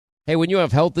Hey, when you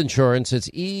have health insurance, it's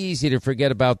easy to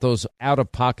forget about those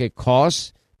out-of-pocket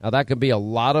costs. Now, that can be a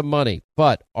lot of money,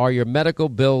 but are your medical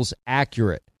bills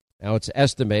accurate? Now, it's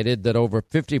estimated that over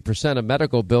 50% of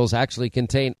medical bills actually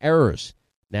contain errors.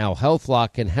 Now,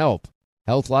 HealthLock can help.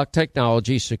 HealthLock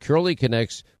technology securely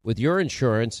connects with your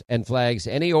insurance and flags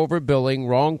any overbilling,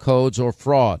 wrong codes, or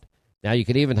fraud. Now, you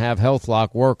can even have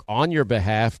HealthLock work on your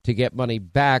behalf to get money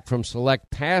back from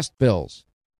select past bills.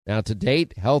 Now, to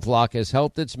date, HealthLock has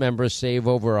helped its members save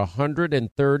over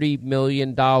 $130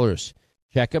 million.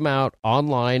 Check them out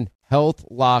online,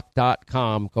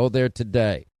 healthlock.com. Go there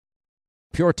today.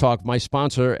 Pure Talk, my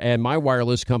sponsor and my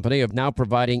wireless company, are now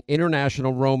providing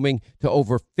international roaming to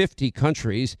over 50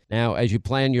 countries. Now, as you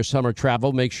plan your summer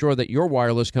travel, make sure that your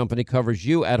wireless company covers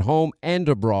you at home and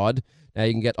abroad. Now,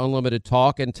 you can get unlimited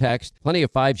talk and text, plenty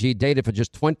of 5G data for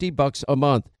just $20 a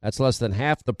month. That's less than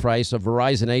half the price of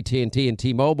Verizon, AT&T, and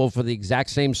T-Mobile for the exact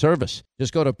same service.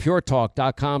 Just go to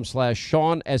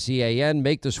puretalk.com/Sean, S-E-A-N.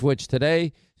 Make the switch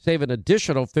today. Save an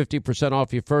additional 50%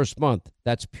 off your first month.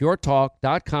 That's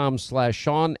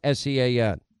puretalk.com/Sean,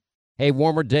 S-E-A-N. Hey,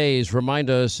 warmer days remind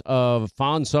us of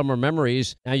fond summer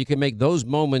memories. Now you can make those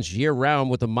moments year-round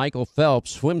with the Michael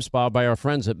Phelps Swim Spa by our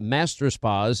friends at Master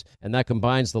Spas, and that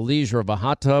combines the leisure of a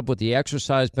hot tub with the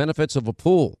exercise benefits of a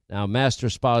pool. Now, Master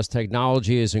Spa's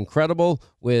technology is incredible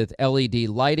with LED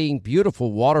lighting,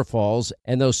 beautiful waterfalls,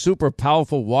 and those super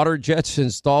powerful water jets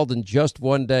installed in just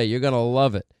one day. You're going to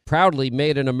love it. Proudly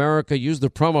made in America. Use the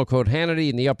promo code Hannity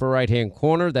in the upper right-hand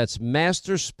corner. That's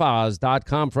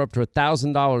masterspas.com for up to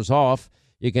 $1,000 off.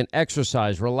 You can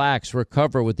exercise, relax,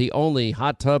 recover with the only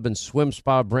hot tub and swim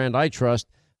spa brand I trust,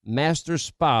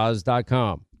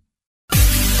 masterspas.com.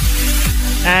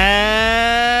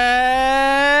 And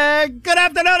good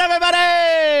afternoon,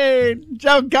 everybody!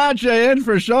 Joe Concha in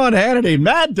for Sean Hannity.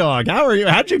 Mad Dog, how are you?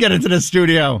 How'd you get into the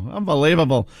studio?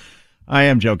 Unbelievable. I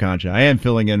am Joe Concha. I am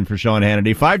filling in for Sean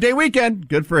Hannity. 5-day weekend.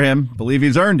 Good for him. Believe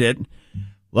he's earned it.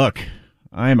 Look,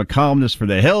 I am a columnist for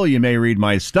The Hill. You may read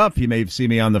my stuff. You may see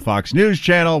me on the Fox News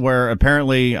channel, where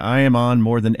apparently I am on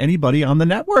more than anybody on the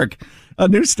network. A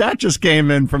new stat just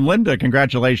came in from Linda.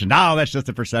 Congratulations. No, that's just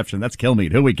a perception. That's kill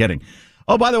meat. Who are we kidding?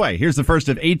 Oh, by the way, here's the first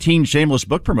of 18 shameless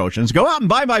book promotions. Go out and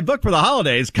buy my book for the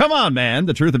holidays. Come on, man.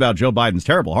 The truth about Joe Biden's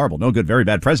terrible, horrible, no good, very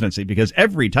bad presidency, because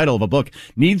every title of a book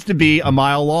needs to be a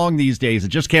mile long these days. It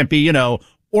just can't be,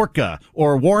 Orca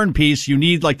or War and Peace. You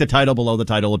need like the title below the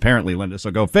title, apparently, Linda. So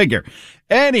go figure.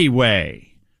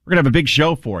 Anyway, we're going to have a big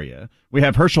show for you. We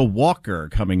have Herschel Walker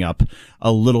coming up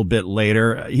a little bit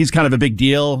later. He's kind of a big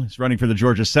deal. He's running for the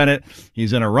Georgia Senate.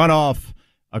 He's in a runoff.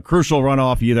 A crucial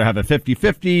runoff. You either have a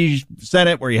 50-50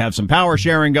 Senate where you have some power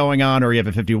sharing going on, or you have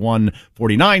a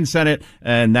 51-49 Senate,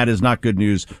 and that is not good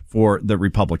news for the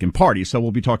Republican Party. So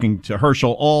we'll be talking to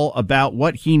Herschel all about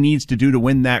what he needs to do to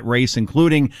win that race,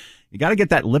 including you got to get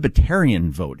that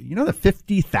Libertarian vote. You know, the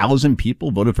 50,000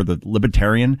 people voted for the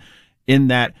Libertarian in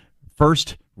that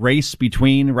first race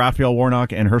between Raphael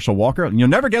Warnock and Herschel Walker. And you'll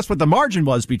never guess what the margin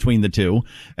was between the two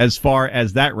as far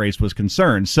as that race was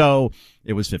concerned. So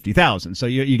it was 50,000. So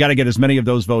you got to get as many of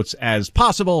those votes as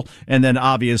possible, and then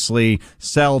obviously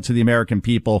sell to the American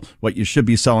people what you should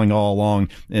be selling all along,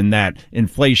 in that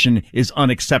inflation is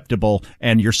unacceptable,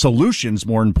 and your solutions,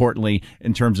 more importantly,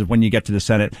 in terms of when you get to the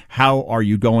Senate, how are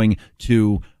you going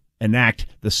to enact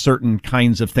the certain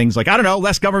kinds of things like, I don't know,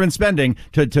 less government spending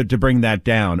to bring that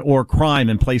down, or crime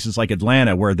in places like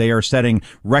Atlanta, where they are setting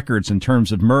records in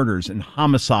terms of murders and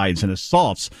homicides and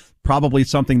assaults. Probably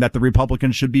something that the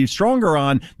Republicans should be stronger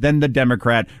on than the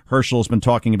Democrat. Herschel's been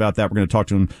talking about that. We're going to talk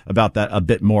to him about that a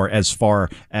bit more as far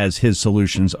as his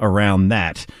solutions around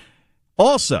that.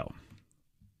 Also,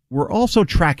 we're also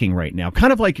tracking right now,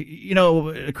 kind of like,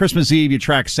 Christmas Eve, you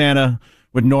track Santa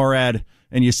with NORAD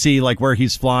and you see like where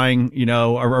he's flying,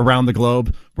 around the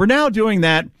globe. We're now doing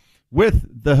that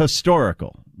with the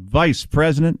historical Vice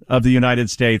President of the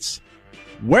United States.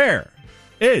 Where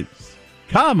is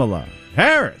Kamala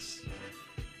Harris?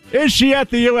 Is she at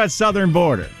the U.S. southern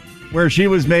border, where she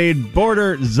was made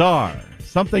border czar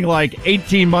something like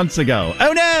 18 months ago?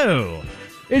 Oh, no!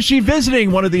 Is she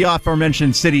visiting one of the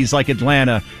aforementioned cities like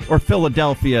Atlanta or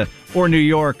Philadelphia or New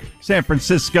York, San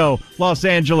Francisco, Los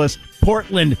Angeles,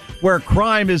 Portland, where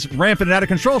crime is rampant and out of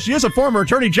control? She is a former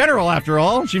attorney general, after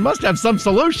all. She must have some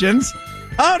solutions.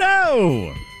 Oh,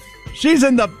 no! She's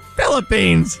in the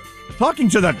Philippines, talking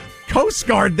to the Coast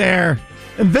Guard there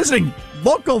and visiting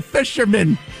local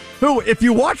fishermen who, if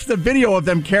you watch the video of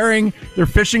them carrying their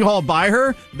fishing haul by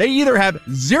her, they either have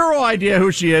zero idea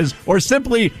who she is or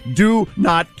simply do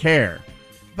not care.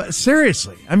 But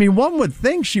seriously, I mean, one would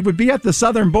think she would be at the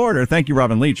southern border. Thank you,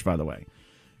 Robin Leach, by the way.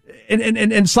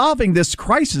 in solving this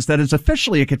crisis that is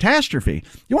officially a catastrophe.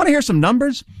 You want to hear some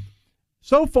numbers?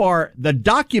 So far, the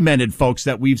documented folks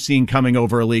that we've seen coming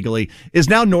over illegally is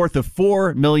now north of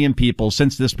 4 million people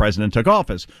since this president took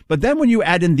office. But then when you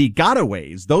add in the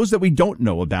gotaways, those that we don't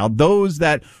know about, those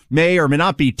that may or may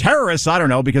not be terrorists, I don't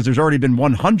know, because there's already been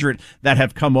 100 that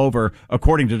have come over,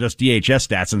 according to just DHS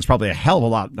stats, and it's probably a hell of a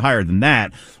lot higher than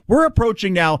that. We're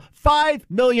approaching now 5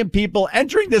 million people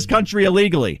entering this country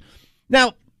illegally.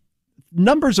 Now,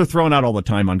 numbers are thrown out all the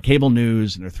time on cable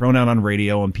news and they're thrown out on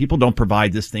radio, and people don't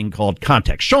provide this thing called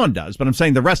context. Sean does, but I'm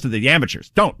saying the rest of the amateurs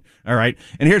don't. All right.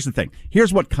 And here's the thing.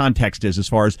 Here's what context is as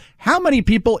far as how many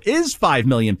people is 5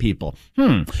 million people.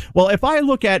 Well, if I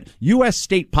look at U.S.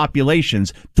 state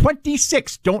populations,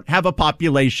 26 don't have a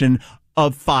population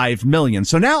of 5 million.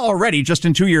 So now already, just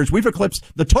in 2 years, we've eclipsed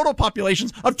the total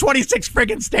populations of 26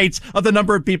 friggin' states of the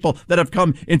number of people that have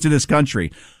come into this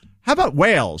country. How about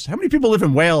Wales? How many people live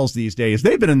in Wales these days?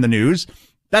 They've been in the news.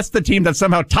 That's the team that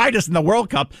somehow tied us in the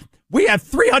World Cup. We have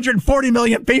 340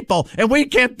 million people, and we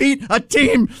can't beat a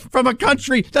team from a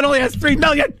country that only has 3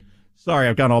 million. Sorry,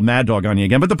 I've gone all mad dog on you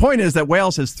again. But the point is that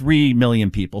Wales has 3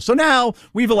 million people. So now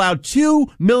we've allowed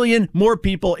 2 million more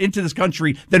people into this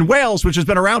country than Wales, which has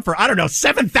been around for,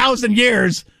 7,000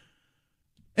 years.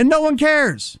 And no one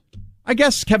cares. I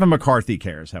guess Kevin McCarthy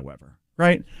cares, however,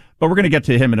 right? But we're going to get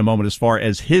to him in a moment as far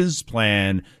as his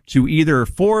plan to either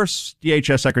force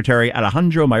DHS Secretary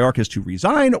Alejandro Mayorkas to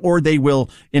resign or they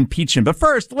will impeach him. But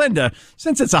first, Linda,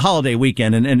 since it's a holiday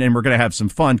weekend and we're going to have some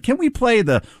fun, can we play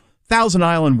the Thousand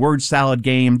Island word salad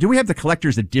game? Do we have the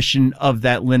collector's edition of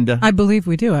that, Linda? I believe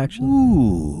we do, actually.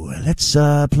 Ooh, let's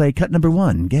play cut number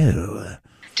 1. Go.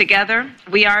 Together,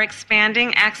 we are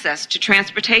expanding access to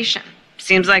transportation.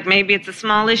 Seems like maybe it's a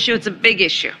small issue, it's a big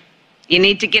issue. You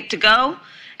need to get to go.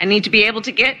 I need to be able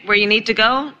to get where you need to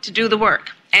go to do the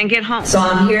work and get home. So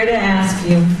I'm here to ask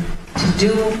you to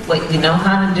do what you know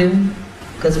how to do,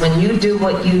 because when you do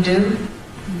what you do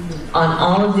on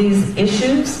all of these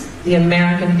issues, the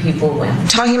American people win.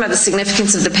 Talking about the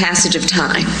significance of the passage of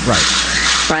time.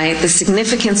 Right? The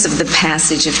significance of the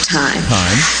passage of time.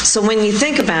 So when you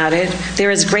think about it,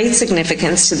 there is great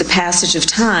significance to the passage of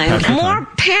time. More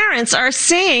parents are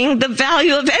seeing the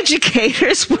value of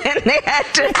educators when they had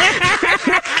to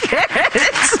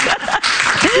kids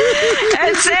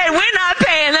and said, we're not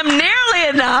paying them nearly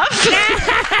enough.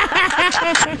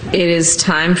 It is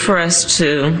time for us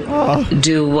to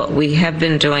do what we have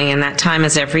been doing, and that time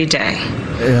is every day.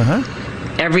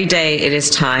 Every day it is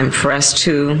time for us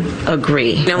to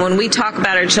agree. Now, when we talk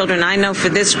about our children, I know for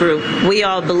this group, we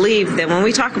all believe that when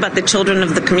we talk about the children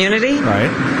of the community,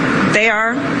 they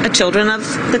are children of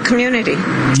the community.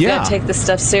 You gotta take this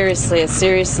stuff seriously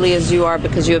as you are,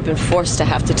 because you have been forced to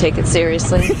have to take it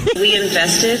seriously. We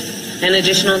invested an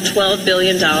additional $12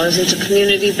 billion into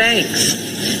community banks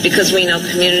because we know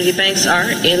community banks are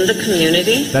in the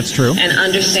community. That's true. And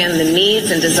understand the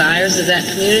needs and desires of that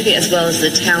community as well as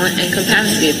the talent and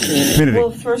capacity of community.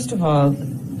 Well, first of all,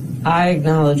 I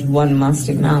acknowledge one must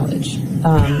acknowledge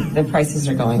the prices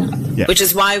are going up. Which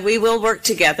is why we will work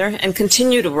together and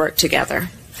continue to work together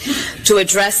to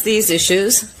address these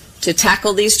issues, to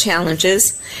tackle these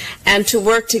challenges, and to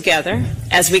work together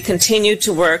as we continue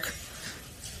to work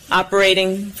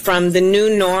operating from the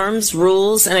new norms,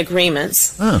 rules, and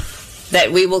agreements that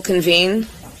we will convene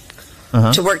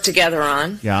to work together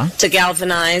on to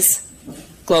galvanize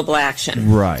global action.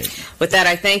 Right. With that,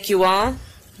 I thank you all.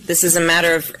 This is a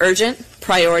matter of urgent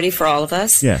priority for all of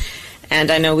us. And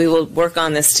I know we will work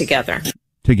on this together.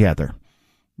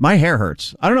 My hair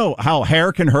hurts. I don't know how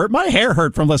hair can hurt. My hair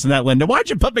hurt from listening to that, Linda. Why'd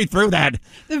you put me through that?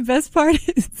 The best part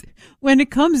is when it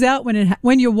comes out,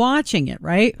 when you're watching it,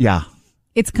 right? Yeah.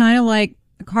 It's kind of like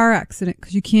a car accident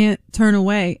because you can't turn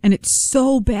away, and it's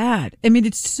so bad. I mean,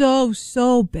 it's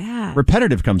so bad.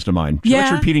 Repetitive comes to mind. She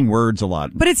likes repeating words a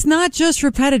lot. But it's not just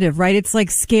repetitive, right? It's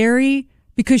like scary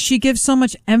because she gives so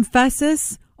much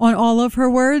emphasis on all of her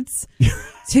words.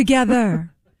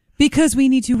 Together. Because we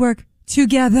need to work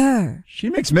together. She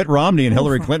makes Mitt Romney and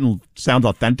Hillary Clinton sound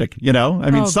authentic, you know? I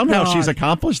mean, somehow she's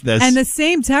accomplished this. And the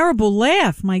same terrible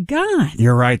laugh. My God.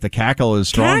 You're right. The cackle is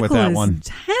strong with that one.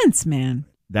 Intense, man.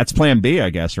 That's plan B, I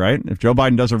guess, right? If Joe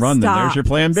Biden doesn't run, then there's your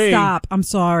plan B. Stop. I'm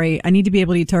sorry. I need to be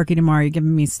able to eat turkey tomorrow. You're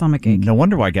giving me stomach ache. No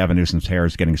wonder why Gavin Newsom's hair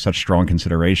is getting such strong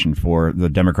consideration for the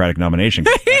Democratic nomination.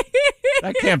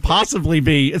 That can't possibly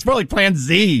be. It's more like Plan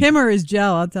Z. Him or his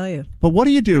gel, I'll tell you. But what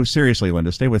do you do? Seriously,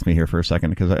 Linda, stay with me here for a second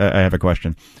because I have a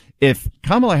question. If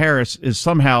Kamala Harris is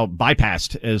somehow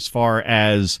bypassed as far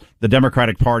as the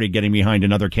Democratic Party getting behind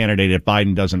another candidate if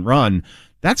Biden doesn't run,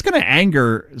 That's going to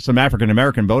anger some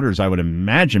African-American voters, I would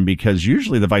imagine, because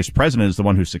usually the vice president is the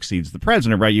one who succeeds the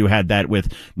president, right? You had that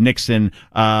with Nixon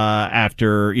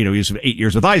after, he was 8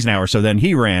 years with Eisenhower, so then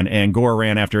he ran, and Gore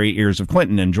ran after 8 years of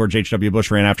Clinton, and George H.W.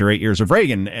 Bush ran after 8 years of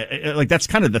Reagan. Like, that's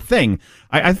kind of the thing.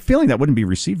 I have a feeling that wouldn't be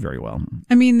received very well.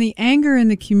 I mean, the anger in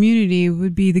the community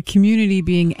would be the community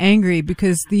being angry,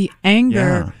 because the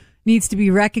anger needs to be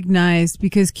recognized,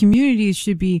 because communities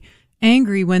should be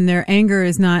angry when their anger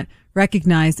is not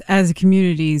recognized as a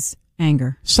community's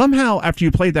anger. Somehow, after you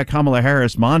played that Kamala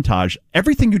Harris montage,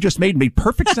 everything you just made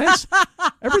perfect sense.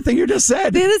 Everything you just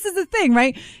said. This is the thing,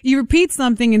 right? You repeat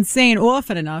something insane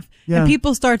often enough, and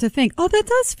people start to think, oh, that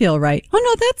does feel right. Oh,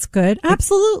 no, that's good.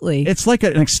 Absolutely. It's like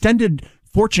an extended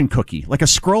fortune cookie, like a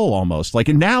scroll almost. Like,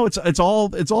 and now it's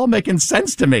all making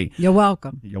sense to me. You're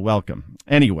welcome. You're welcome.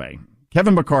 Anyway,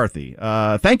 Kevin McCarthy,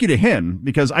 thank you to him,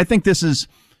 because I think this is,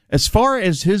 as far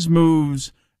as his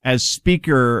moves as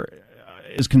Speaker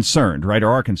is concerned, right,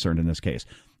 or are concerned in this case,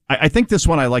 I think this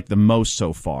one I like the most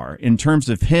so far, in terms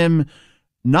of him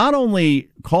not only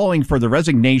calling for the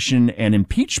resignation and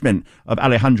impeachment of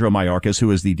Alejandro Mayorkas,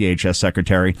 who is the DHS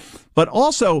secretary, but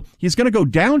also he's going to go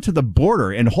down to the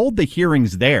border and hold the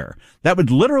hearings there. That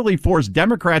would literally force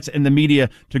Democrats and the media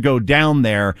to go down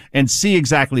there and see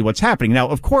exactly what's happening. Now,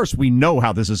 of course, we know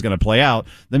how this is going to play out.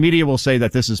 The media will say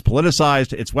that this is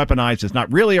politicized, it's weaponized, it's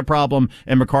not really a problem,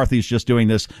 and McCarthy's just doing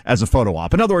this as a photo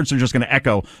op. In other words, they're just going to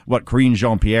echo what Karine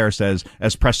Jean-Pierre says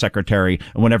as press secretary,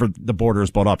 and whenever the border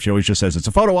is brought up, she always just says it's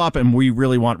a photo op, and we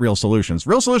really want real solutions.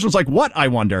 Real solutions like what, I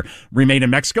wonder? Remain in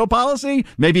Mexico policy?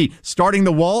 Maybe starting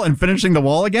the wall and finishing the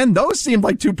wall again? Those seemed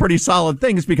like two pretty solid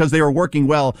things, because they were working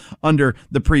well under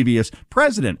the previous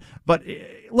president. But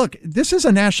look, this is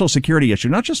a national security issue,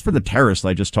 not just for the terrorists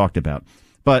I just talked about.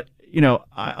 But,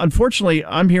 unfortunately,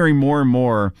 I'm hearing more and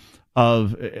more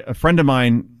of a friend of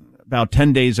mine about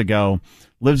 10 days ago,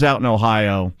 lives out in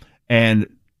Ohio, and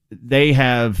they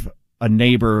have a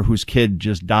neighbor whose kid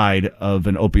just died of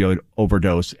an opioid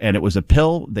overdose, and it was a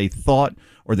pill they thought,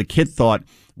 or the kid thought,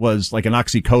 was like an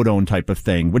oxycodone type of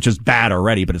thing, which is bad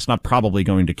already, but it's not probably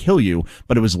going to kill you,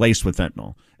 but it was laced with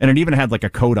fentanyl. And it even had like a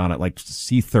code on it, like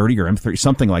C30 or M30,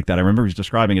 something like that. I remember he was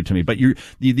describing it to me. But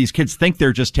these kids think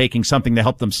they're just taking something to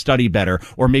help them study better,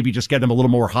 or maybe just get them a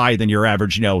little more high than your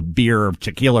average, beer or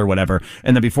tequila or whatever.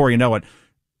 And then before you know it,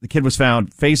 the kid was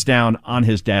found face down on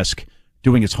his desk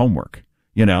doing his homework.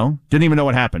 Didn't even know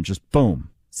what happened. Just boom.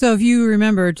 So if you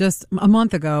remember, just a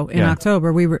month ago in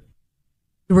October, we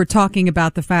were talking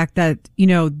about the fact that,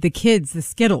 the kids, the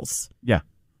Skittles. Yeah.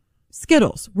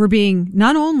 Skittles were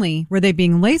not only were they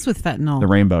being laced with fentanyl. The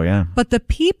rainbow, but the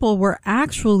people were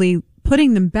actually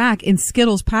putting them back in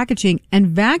Skittles packaging and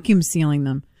vacuum sealing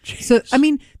them. Jeez. So, I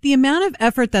mean, the amount of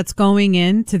effort that's going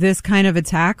into this kind of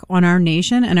attack on our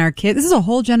nation and our kids, this is a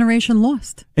whole generation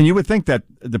lost. And you would think that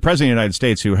the president of the United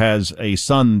States, who has a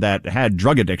son that had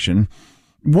drug addiction,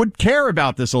 would care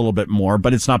about this a little bit more,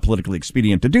 but it's not politically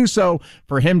expedient to do so.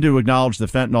 For him to acknowledge the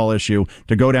fentanyl issue,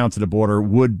 to go down to the border,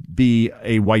 would be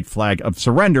a white flag of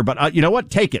surrender. But you know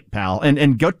what? Take it, pal,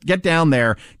 and go get down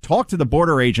there. Talk to the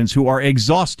border agents who are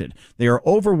exhausted. They are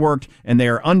overworked and they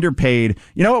are underpaid.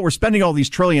 You know what? We're spending all these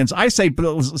trillions. I say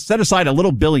set aside a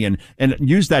little billion and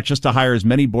use that just to hire as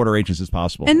many border agents as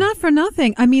possible. And not for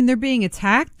nothing. I mean, they're being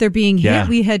attacked. They're being hit. Yeah.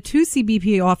 We had 2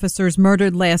 CBP officers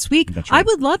murdered last week. That's right. I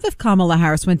would love if Kamala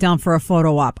Harris went down for a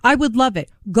photo op. I would love it.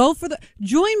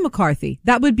 Join McCarthy.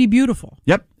 That would be beautiful.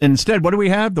 Yep. Instead, what do we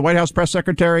have? The White House press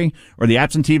secretary, or the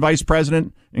absentee vice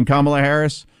president in Kamala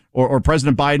Harris, or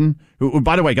President Biden, who,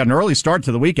 by the way, got an early start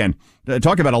to the weekend.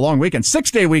 Talk about a long weekend,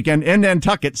 6-day weekend in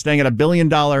Nantucket, staying at a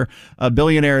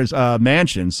billionaire's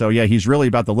mansion. So yeah, he's really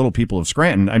about the little people of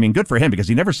Scranton. I mean, good for him, because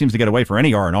he never seems to get away for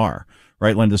any R&R.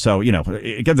 Right, Linda? So,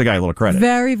 give the guy a little credit.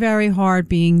 Very, very hard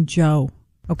being Joe.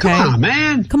 Okay. Come on,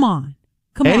 man. Come on.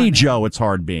 Any Joe, it's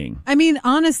hard being. I mean,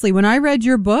 honestly, when I read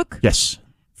your book. Yes.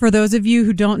 For those of you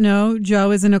who don't know,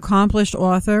 Joe is an accomplished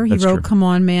author. He wrote Come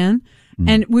On, Man.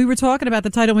 And we were talking about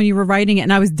the title when you were writing it,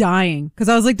 and I was dying because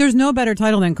I was like, there's no better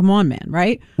title than Come On, Man,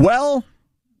 right? Well,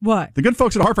 what? The good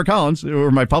folks at HarperCollins, who were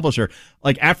my publisher,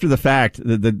 like after the fact,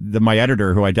 my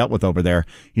editor who I dealt with over there,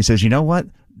 he says, you know what?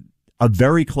 A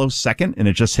very close second, and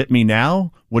it just hit me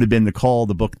now, would have been to call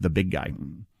the book The Big Guy.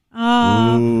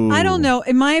 I don't know.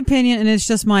 In my opinion, and it's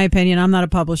just my opinion, I'm not a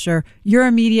publisher. You're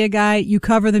a media guy. You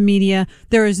cover the media.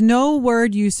 There is no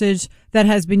word usage that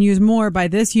has been used more by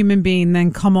this human being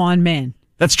than Come On, Man.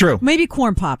 That's true. Maybe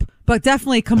Corn Pop, but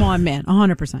definitely Come On, Man,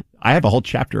 100%. I have a whole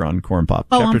chapter on Corn Pop.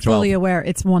 Oh, chapter I'm fully aware.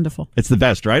 It's wonderful. It's the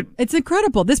best, right? It's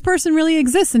incredible. This person really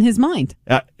exists in his mind.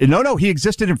 No, he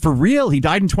existed for real. He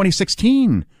died in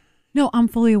 2016. No, I'm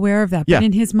fully aware of that. Yeah. But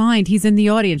in his mind, he's in the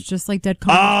audience, just like that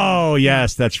congressman. Oh,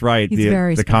 yes, that's right. He's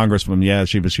very the special. congresswoman. Yeah,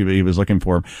 he was looking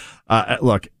for him.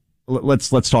 Look,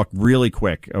 let's talk really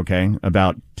quick, okay,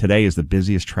 about today is the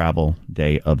busiest travel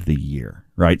day of the year,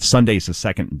 right? Sunday is the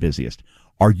second busiest.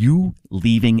 Are you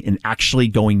leaving and actually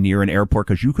going near an airport?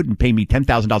 Because you couldn't pay me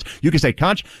 $10,000. You can say,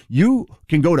 Conch, you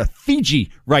can go to Fiji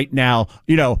right now,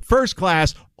 first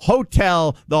class,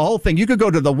 hotel, the whole thing. You could go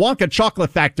to the Wonka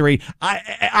Chocolate Factory.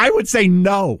 I would say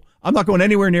no. I'm not going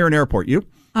anywhere near an airport. You?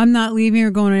 I'm not leaving or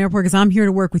going to an airport because I'm here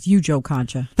to work with you, Joe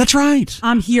Concha. That's right.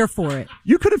 I'm here for it.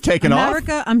 You could have taken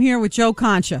America, I'm here with Joe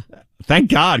Concha.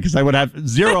 Thank God, because I would have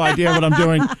zero idea what I'm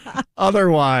doing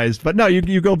otherwise. But no,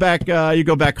 you go back. You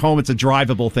go back home. It's a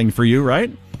drivable thing for you, right?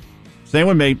 Staying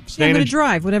with me. I'm going to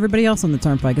drive with everybody else on the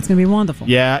turnpike. It's going to be wonderful.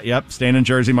 Yeah, yep. Staying in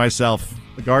Jersey myself.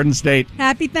 The Garden State.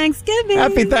 Happy Thanksgiving.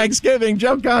 Happy Thanksgiving.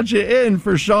 Joe Concha in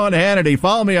for Sean Hannity.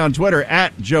 Follow me on Twitter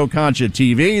at Joe Concha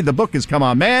TV. The book is Come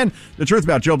On Man. The truth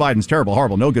about Joe Biden's terrible,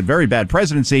 horrible, no good, very bad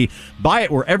presidency. Buy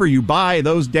it wherever you buy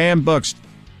those damn books.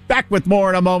 Back with more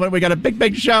in a moment. We got a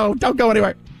big show. Don't go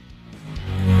anywhere.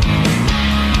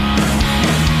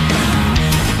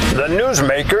 The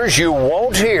newsmakers you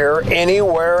won't hear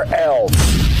anywhere else.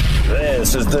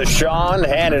 This is the Sean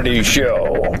Hannity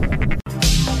Show.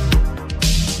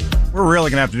 We're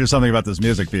really going to have to do something about this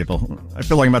music, people. I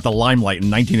feel like I'm at the limelight in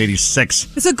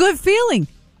 1986. It's a good feeling.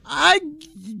 I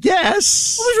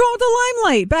guess. What was wrong with the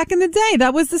limelight back in the day?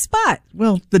 That was the spot.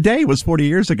 Well, the day was 40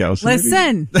 years ago. So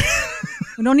Listen,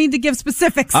 we don't need to give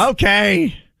specifics.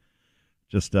 Okay.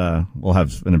 Just, we'll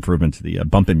have an improvement to the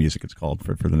bump-in music, it's called,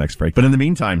 for the next break. But in the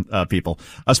meantime, people,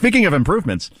 speaking of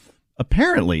improvements,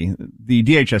 apparently the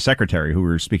DHS secretary who we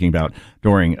were speaking about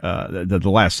during the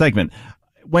last segment,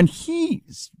 when he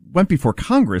went before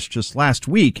Congress just last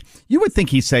week, you would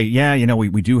think he'd say, yeah,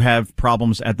 we do have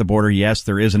problems at the border. Yes,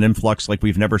 there is an influx like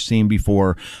we've never seen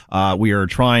before. We are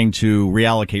trying to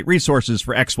reallocate resources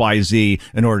for XYZ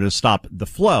in order to stop the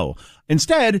flow.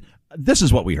 Instead, this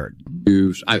is what we heard.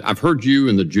 I've heard you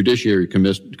and the Judiciary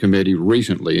Committee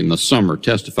recently in the summer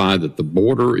testify that the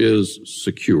border is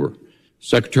secure.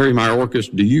 Secretary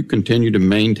Mayorkas, do you continue to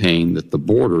maintain that the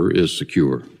border is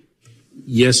secure?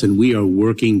 Yes, and we are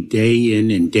working day in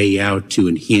and day out to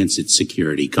enhance its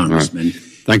security, Congressman. Right.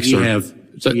 Thanks, sir.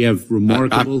 We have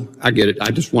remarkable. I get it. I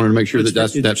just wanted to make sure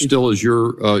that still is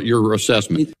your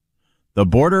assessment. The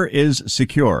border is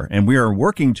secure, and we are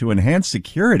working to enhance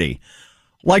security.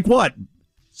 Like what?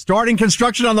 Starting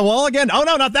construction on the wall again? Oh,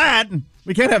 no, not that.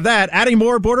 We can't have that. Adding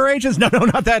more border agents? No,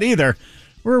 not that either.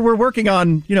 We're working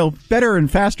on, better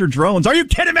and faster drones. Are you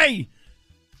kidding me?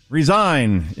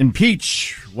 Resign,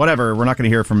 impeach, whatever. We're not going to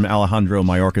hear from Alejandro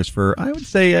Mayorkas for, I would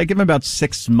say, give him about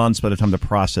 6 months by the time the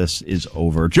process is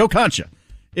over. Joe Concha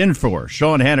in for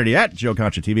Sean Hannity at Joe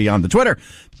Concha TV on the Twitter.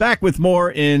 Back with more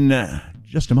in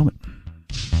just a moment.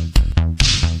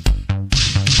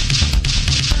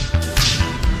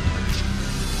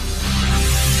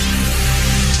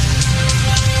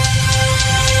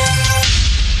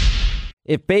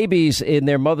 If babies in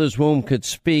their mother's womb could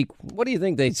speak, what do you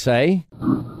think they'd say?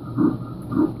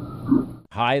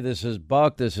 Hi, this is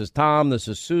Buck, this is Tom, this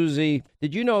is Susie.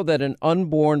 Did you know that an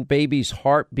unborn baby's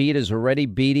heartbeat is already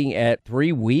beating at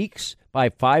 3 weeks? By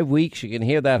 5 weeks, you can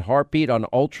hear that heartbeat on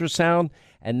ultrasound,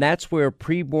 and that's where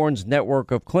Preborn's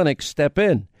network of clinics step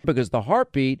in, because the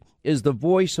heartbeat is the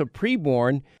voice of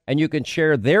preborn, and you can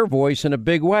share their voice in a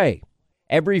big way.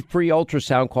 Every free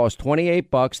ultrasound costs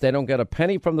 $28. They don't get a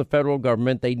penny from the federal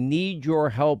government. They need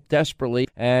your help desperately.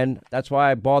 And that's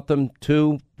why I bought them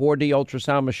 2 4D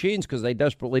ultrasound machines, because they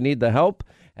desperately need the help.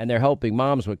 And they're helping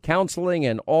moms with counseling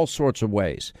and all sorts of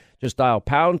ways. Just dial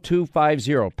pound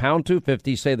 250, pound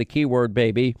 250, say the keyword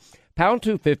baby, pound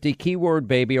 250, keyword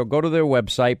baby, or go to their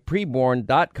website,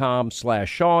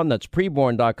 preborn.com/Sean. That's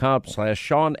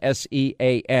preborn.com/Sean,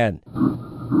 SEAN.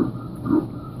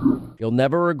 You'll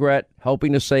never regret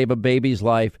helping to save a baby's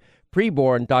life.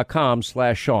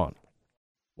 Preborn.com/Sean.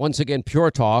 Once again,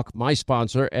 Pure Talk, my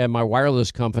sponsor and my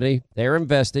wireless company, they're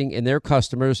investing in their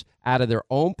customers out of their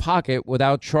own pocket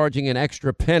without charging an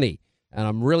extra penny. And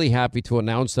I'm really happy to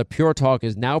announce that Pure Talk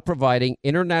is now providing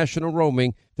international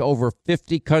roaming to over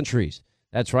 50 countries.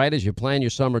 That's right. As you plan your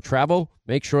summer travel,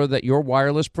 make sure that your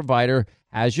wireless provider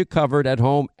has you covered at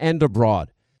home and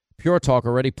abroad. Pure Talk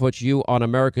already puts you on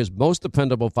America's most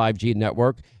dependable 5G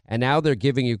network, and now they're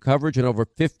giving you coverage in over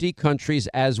 50 countries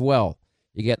as well.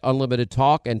 You get unlimited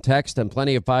talk and text and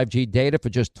plenty of 5G data for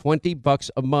just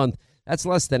 $20 a month. That's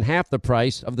less than half the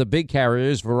price of the big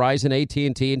carriers, Verizon,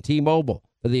 AT&T, and T-Mobile,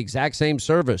 for the exact same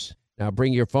service. Now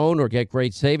bring your phone or get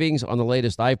great savings on the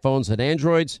latest iPhones and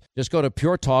Androids. Just go to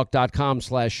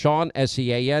puretalk.com/Sean,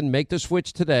 S-E-A-N. Make the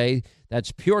switch today.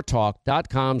 That's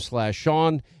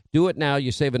puretalk.com/Sean. Do it now.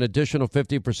 You save an additional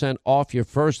 50% off your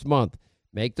first month.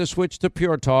 Make the switch to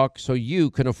Pure Talk so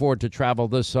you can afford to travel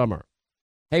this summer.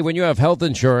 Hey, when you have health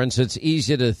insurance, it's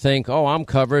easy to think, oh, I'm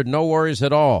covered, no worries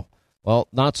at all. Well,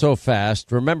 not so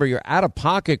fast. Remember, your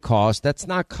out-of-pocket cost, that's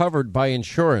not covered by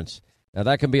insurance. Now,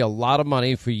 that can be a lot of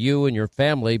money for you and your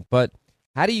family, but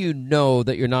how do you know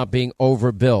that you're not being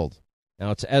overbilled?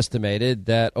 Now, it's estimated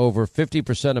that over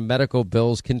 50% of medical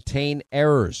bills contain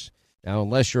errors. Now,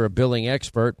 unless you're a billing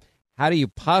expert, how do you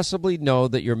possibly know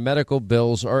that your medical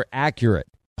bills are accurate?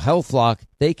 HealthLock,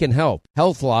 they can help.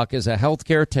 HealthLock is a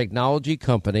healthcare technology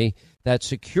company that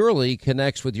securely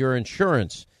connects with your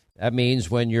insurance. That means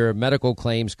when your medical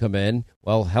claims come in,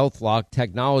 well, HealthLock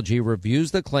technology reviews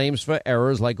the claims for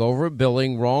errors like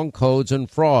overbilling, wrong codes, and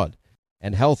fraud.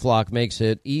 And HealthLock makes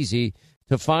it easy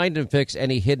to find and fix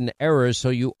any hidden errors so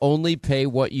you only pay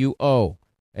what you owe.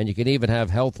 And you can even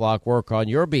have HealthLock work on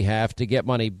your behalf to get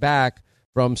money back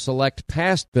from select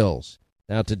past bills.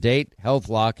 Now, to date,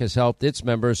 HealthLock has helped its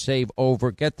members save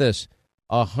over, get this,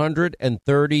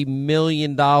 $130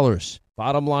 million.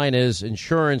 Bottom line is,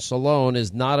 insurance alone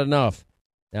is not enough.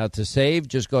 Now, to save,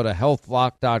 just go to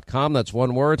healthlock.com. That's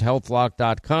one word,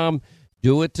 healthlock.com.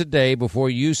 Do it today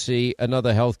before you see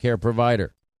another healthcare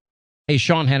provider. Hey,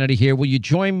 Sean Hannity here. Will you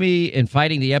join me in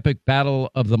fighting the epic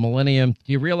battle of the millennium?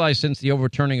 Do you realize since the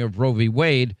overturning of Roe v.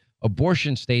 Wade,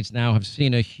 abortion states now have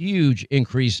seen a huge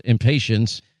increase in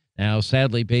patients? Now,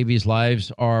 sadly, babies'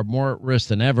 lives are more at risk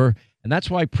than ever, and that's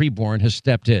why Preborn has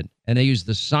stepped in. And they use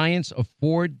the science of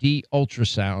 4D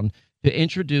ultrasound to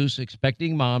introduce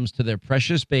expecting moms to their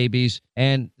precious babies.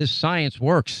 And this science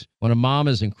works. When a mom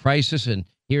is in crisis and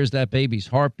hears that baby's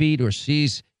heartbeat or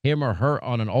sees him or her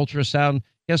on an ultrasound,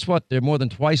 guess what? They're more than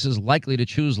twice as likely to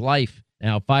choose life.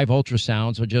 Now, 5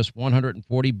 ultrasounds are just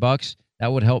 $140.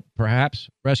 That would help perhaps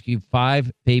rescue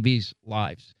 5 babies'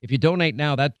 lives. If you donate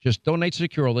now, that just donate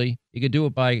securely. You can do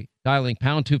it by dialing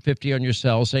pound 250 on your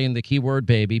cell, saying the keyword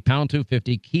baby, pound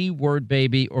 250, keyword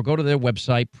baby, or go to their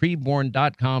website,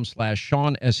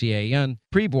 preborn.com/Sean, S-E-A-N,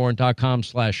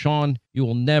 preborn.com/Sean. You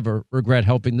will never regret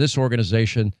helping this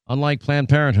organization. Unlike Planned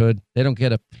Parenthood, they don't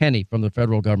get a penny from the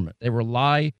federal government. They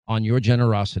rely on your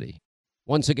generosity.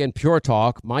 Once again, Pure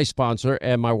Talk, my sponsor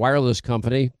and my wireless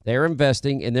company, they're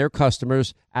investing in their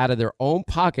customers out of their own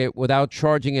pocket without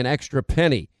charging an extra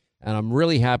penny. And I'm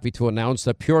really happy to announce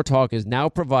that Pure Talk is now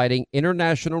providing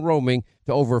international roaming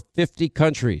to over 50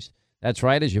 countries. That's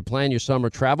right. As you plan your summer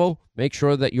travel, make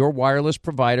sure that your wireless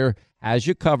provider has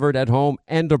you covered at home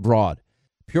and abroad.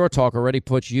 Pure Talk already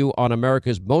puts you on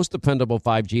America's most dependable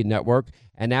 5G network,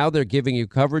 and now they're giving you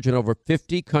coverage in over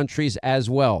 50 countries as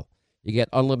well. You get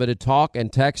unlimited talk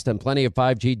and text and plenty of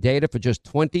 5G data for just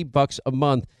 $20 a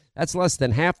month. That's less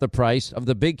than half the price of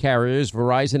the big carriers,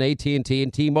 Verizon, AT&T,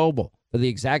 and T-Mobile, for the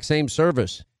exact same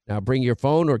service. Now bring your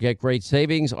phone or get great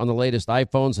savings on the latest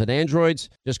iPhones and Androids.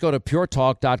 Just go to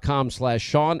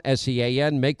puretalk.com/Sean,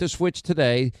 S-E-A-N. Make the switch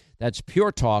today. That's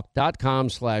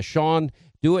puretalk.com/Sean.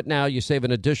 Do it now. You save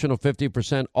an additional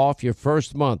 50% off your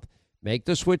first month. Make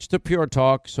the switch to Pure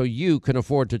Talk so you can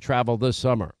afford to travel this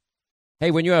summer. Hey,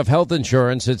 when you have health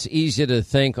insurance, it's easy to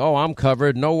think, oh, I'm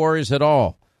covered, no worries at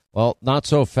all. Well, not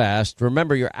so fast.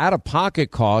 Remember, your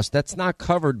out-of-pocket cost, that's not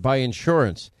covered by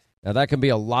insurance. Now, that can be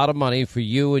a lot of money for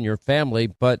you and your family,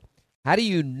 but how do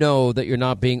you know that you're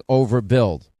not being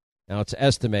overbilled? Now, it's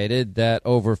estimated that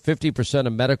over 50%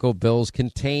 of medical bills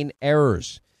contain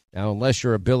errors. Now, unless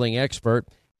you're a billing expert,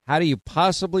 how do you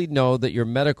possibly know that your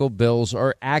medical bills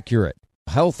are accurate?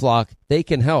 HealthLock, they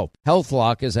can help.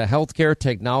 HealthLock is a healthcare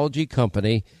technology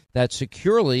company that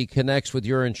securely connects with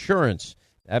your insurance.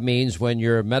 That means when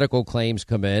your medical claims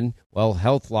come in, well,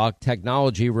 HealthLock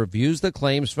technology reviews the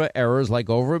claims for errors like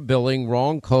overbilling,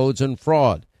 wrong codes, and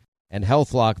fraud. And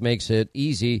HealthLock makes it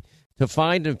easy to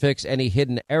find and fix any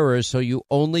hidden errors so you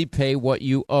only pay what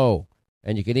you owe.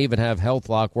 And you can even have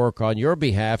HealthLock work on your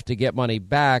behalf to get money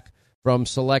back from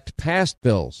select past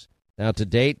bills. Now, to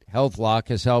date, HealthLock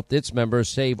has helped its members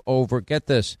save over, get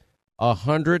this,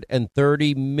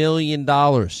 $130 million.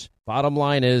 Bottom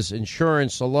line is,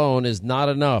 insurance alone is not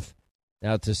enough.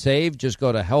 Now, to save, just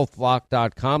go to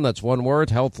healthlock.com. That's one word,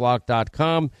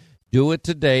 healthlock.com. Do it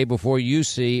today before you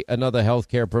see another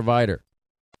healthcare provider.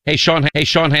 Hey, Sean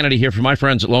Hannity here from my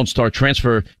friends at Lone Star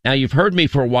Transfer. Now, you've heard me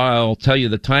for a while tell you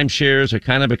that timeshares are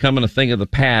kind of becoming a thing of the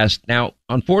past. Now,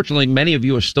 unfortunately, many of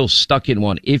you are still stuck in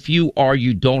one. If you are,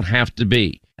 you don't have to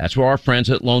be. That's where our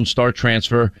friends at Lone Star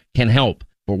Transfer can help.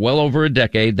 For well over a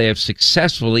decade, they have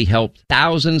successfully helped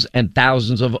thousands and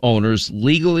thousands of owners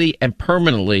legally and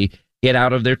permanently get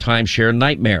out of their timeshare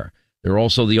nightmare. They're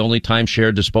also the only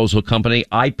timeshare disposal company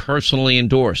I personally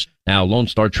endorse. Now, Lone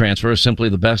Star Transfer is simply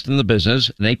the best in the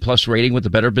business, an A-plus rating with the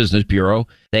Better Business Bureau.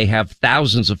 They have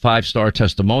thousands of five-star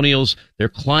testimonials. Their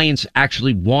clients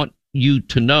actually want you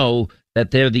to know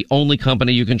that they're the only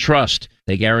company you can trust.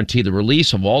 They guarantee the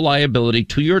release of all liability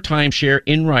to your timeshare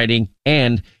in writing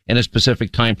and in a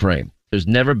specific time frame. There's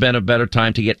never been a better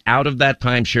time to get out of that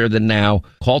timeshare than now.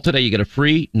 Call today. You get a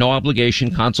free,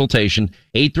 no-obligation consultation,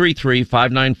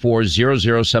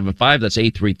 833-594-0075. That's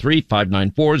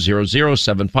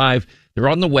 833-594-0075. They're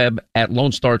on the web at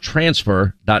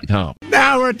LoneStarTransfer.com.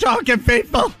 Now we're talking,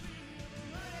 people.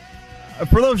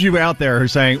 For those of you out there who are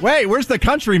saying, wait, where's the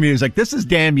country music? This is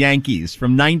Damn Yankees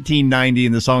from 1990,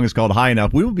 and the song is called High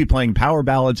Enough. We will be playing power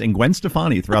ballads and Gwen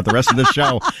Stefani throughout the rest of the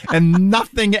show, and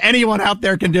nothing anyone out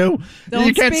there can do.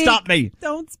 You can't stop me.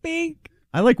 Don't Speak.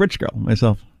 I like Rich Girl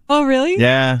myself. Oh, really?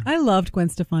 Yeah. I loved Gwen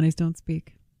Stefani's Don't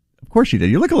Speak. Of course you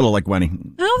did. You look a little like Gwenny.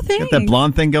 Oh, thanks. Got that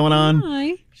blonde thing going on.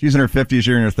 Hi. She's in her 50s,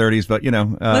 you're in her 30s, but, you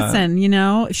know. Listen, you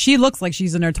know, she looks like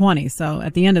she's in her 20s, so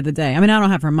at the end of the day, I mean, I don't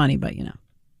have her money, but, you know.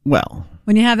 Well.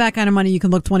 When you have that kind of money, you can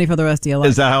look 20 for the rest of your life.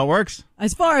 Is that how it works?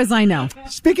 As far as I know.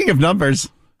 Speaking of numbers.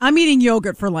 I'm eating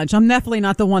yogurt for lunch. I'm definitely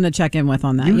not the one to check in with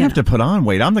on that. You have to put on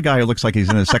weight. I'm the guy who looks like he's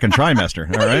in his second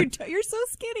trimester. All right? You're so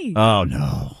skinny. Oh,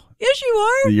 no. Yes,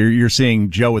 you are. You're seeing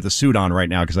Joe with a suit on right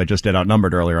now because I just did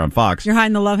Outnumbered earlier on Fox. You're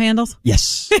hiding the love handles?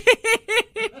 Yes.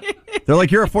 They're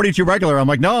like, you're a 42 regular. I'm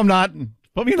like, no, I'm not.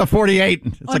 Put me in the 48.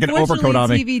 It's like an overcoat on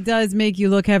me. TV does make you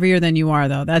look heavier than you are,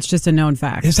 though. That's just a known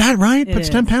fact. Is that right? Puts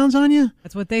 10 pounds on you?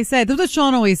 That's what they say. That's what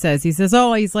Sean always says. He says,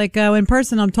 oh, he's like, in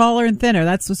person, I'm taller and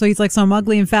thinner. So he's like some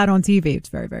ugly and fat on TV. It's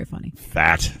very, very funny.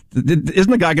 Fat.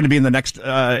 Isn't the guy going to be in the next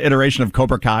iteration of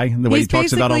Cobra Kai? The way he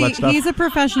talks about all that stuff? He's a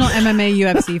professional MMA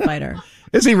UFC fighter.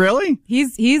 Is he really?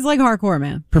 He's like hardcore,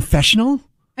 man. Professional?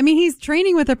 I mean, he's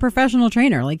training with a professional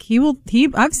trainer. Like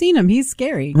I've seen him. He's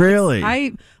scary.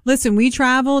 Really? Listen, we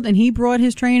traveled and he brought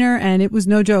his trainer and it was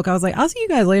no joke. I was like, I'll see you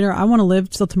guys later. I want to live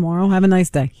till tomorrow. Have a nice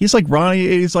day. He's like Ronnie.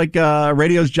 He's like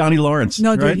radio's Johnny Lawrence.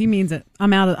 No, dude, right? he means it.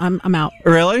 I'm out. I'm out.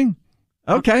 Really?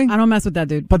 Okay. I don't mess with that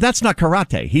dude. But that's not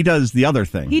karate. He does the other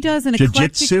thing. He does an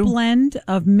eclectic blend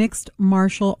of mixed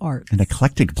martial arts. An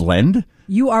eclectic blend?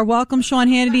 You are welcome, Sean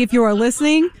Hannity, if you are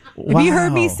listening. Wow. If you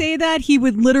heard me say that, he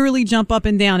would literally jump up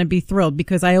and down and be thrilled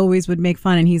because I always would make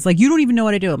fun. And he's like, you don't even know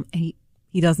what I do. And he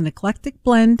does an eclectic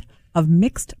blend of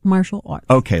mixed martial arts.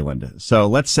 Okay, Linda. So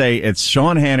let's say it's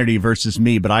Sean Hannity versus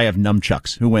me, but I have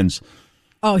nunchucks. Who wins?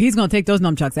 Oh, he's going to take those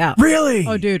nunchucks out. Really?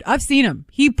 Oh, dude, I've seen him.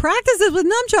 He practices with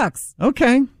nunchucks.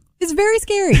 Okay. It's very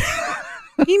scary.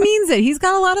 He means it. He's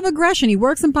got a lot of aggression. He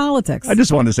works in politics. I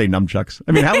just wanted to say nunchucks.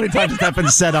 I mean, how many times has that been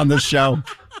said on this show?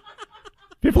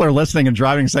 People are listening and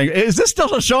driving saying, is this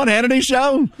still a Sean Hannity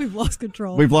show? We've lost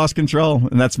control. We've lost control.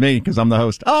 And that's me because I'm the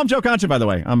host. Oh, I'm Joe Concha, by the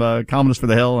way. I'm a columnist for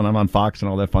The Hill and I'm on Fox and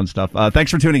all that fun stuff. Thanks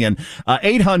for tuning in.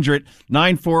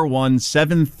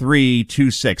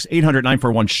 800-941-7326.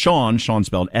 800-941-SEAN. Sean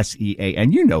spelled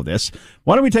S-E-A-N. You know this.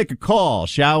 Why don't we take a call,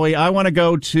 shall we? I want to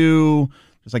go to,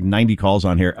 there's like 90 calls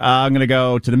on here. I'm going to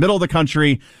go to the middle of the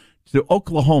country. To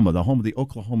Oklahoma, the home of the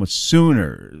Oklahoma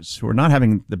Sooners, who are not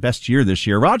having the best year this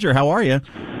year. Roger, how are you?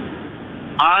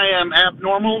 I am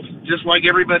abnormal, just like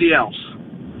everybody else.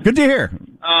 Good to hear.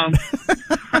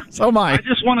 So am I. I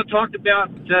just want to talk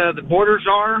about the border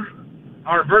czar,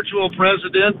 our virtual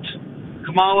president,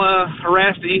 Kamala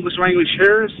harassed the English language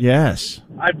hearers. Yes.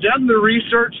 I've done the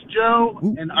research, Joe,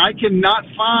 and I cannot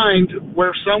find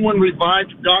where someone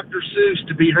revived Dr. Seuss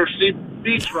to be her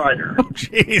speechwriter. Oh,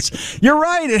 jeez. You're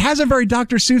right. It has a very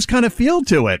Dr. Seuss kind of feel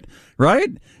to it,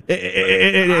 right?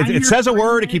 It says a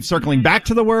word. It keeps circling back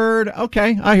to the word.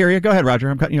 Okay, I hear you. Go ahead, Roger.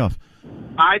 I'm cutting you off.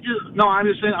 I'm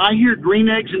just saying I hear green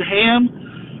eggs and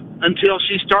ham until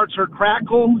she starts her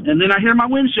crackle, and then I hear my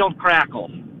windshield crackle.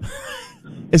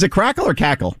 Is it crackle or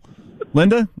cackle?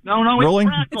 Linda? No, rolling?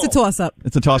 It's crackle. It's a toss-up.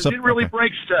 It's a toss-up? It really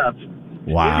breaks stuff.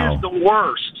 Wow. It is the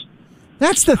worst.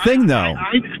 That's the thing, though.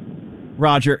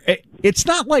 Roger, it's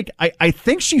not like I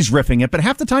think she's riffing it, but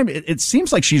half the time it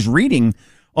seems like she's reading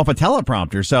off a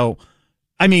teleprompter. So,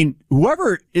 I mean,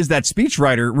 whoever is that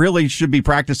speechwriter really should be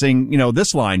practicing,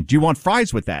 this line. Do you want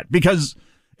fries with that? Because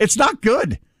it's not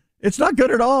good. It's not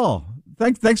good at all.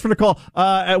 Thanks for the call.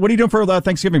 What are you doing for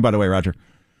Thanksgiving, by the way, Roger?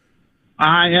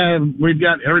 We've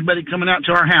got everybody coming out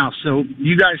to our house, so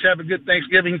you guys have a good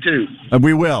Thanksgiving too.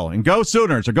 We will, and go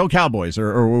Sooners or go Cowboys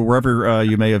or wherever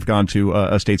you may have gone to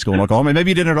a state school in Oklahoma. Maybe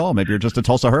you didn't at all. Maybe you're just a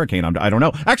Tulsa Hurricane. I don't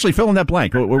know. Actually, fill in that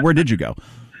blank. Where did you go?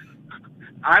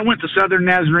 I went to Southern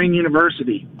Nazarene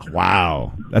University.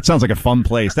 Wow. That sounds like a fun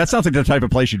place. That sounds like the type of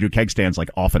place you do keg stands like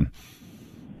often.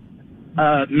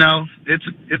 No, it's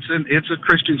a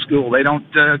Christian school. They don't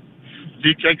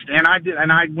do keg stand.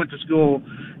 I went to school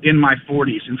in my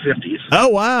 40s and 50s. Oh,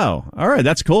 wow. All right.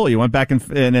 That's cool. You went back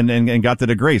and got the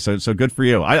degree. So good for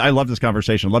you. I love this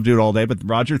conversation. I'd love to do it all day. But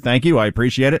Roger, thank you. I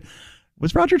appreciate it.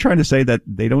 Was Roger trying to say that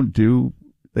they don't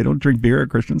drink beer at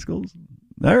Christian schools?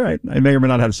 All right. I may or may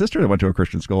not have a sister that went to a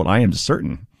Christian school, and I am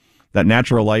certain that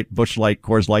Natural Light, Busch Light,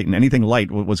 Coors Light, and anything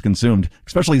light was consumed,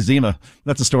 especially Zima.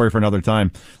 That's a story for another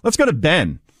time. Let's go to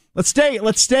Ben. Let's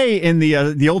stay in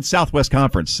the old Southwest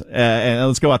Conference, and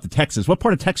let's go out to Texas. What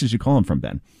part of Texas you calling from,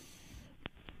 Ben?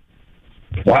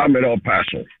 Well, I'm in El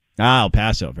Paso. Ah, El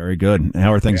Paso. Very good.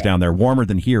 How are things down there? Warmer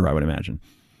than here, I would imagine.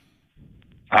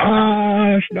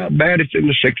 It's not bad. It's in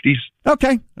the 60s.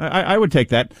 Okay. I would take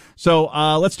that. So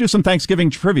let's do some Thanksgiving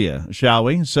trivia, shall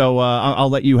we? So I'll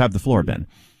let you have the floor, Ben.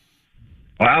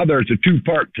 Well, there's a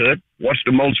two-part to it. What's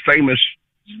the most famous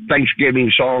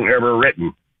Thanksgiving song ever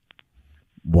written?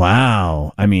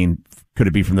 Wow. I mean, could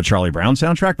it be from the Charlie Brown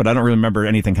soundtrack? But I don't remember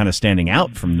anything kind of standing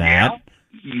out from that.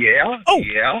 Yeah.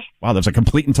 Wow, there's a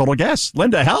complete and total guess.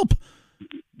 Linda, help.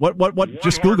 What?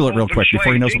 Just Google it real quick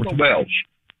before he knows what we're talking about.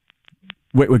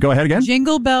 Wait, go ahead again?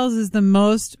 Jingle Bells is the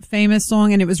most famous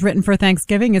song, and it was written for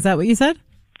Thanksgiving. Is that what you said?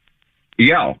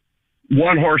 Yeah.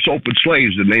 One Horse Open Sleigh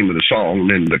is the name of the song, and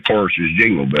then the chorus is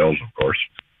Jingle Bells, of course.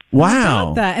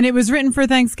 Wow. That. And it was written for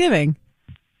Thanksgiving.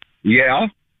 Yeah.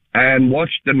 And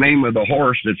what's the name of the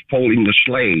horse that's pulling the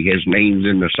sleigh? His name's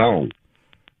in the song.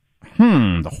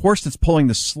 The horse that's pulling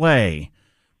the sleigh.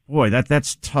 Boy,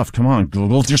 that's tough. Come on,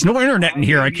 Google. There's no internet in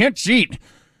here. I can't cheat.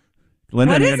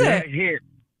 Linda, what is it? Here.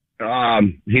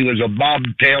 He was a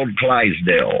bobtailed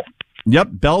Clydesdale. Yep,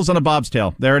 bells on a bob's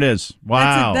tail. There it is.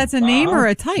 Wow. That's a name or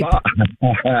a type?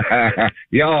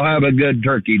 Y'all have a good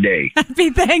turkey day. Happy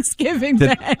Thanksgiving,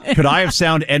 Ben. Could I have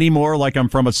sound any more like I'm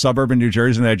from a suburb in New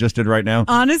Jersey than I just did right now?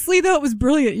 Honestly, though, it was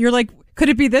brilliant. You're like, could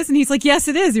it be this? And he's like, yes,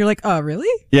 it is. You're like, oh, really?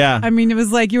 Yeah. I mean, it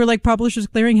was like, you were like Publishers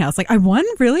Clearinghouse. Like, I won?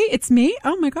 Really? It's me?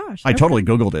 Oh, my gosh. I totally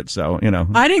Googled it, so, you know.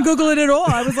 I didn't Google it at all.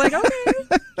 I was like, okay.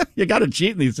 You got to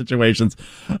cheat in these situations.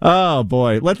 Oh,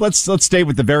 boy. Let's stay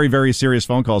with the very, very serious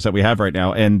phone calls that we have right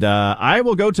now. And I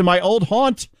will go to my old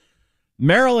haunt,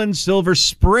 Maryland, Silver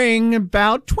Spring,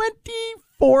 about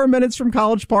 24 minutes from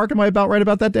College Park. Am I about right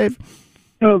about that, Dave?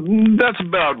 That's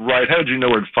about right. How did you know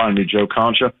where to find me, Joe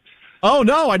Concha? Oh,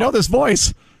 no, I know this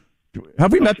voice.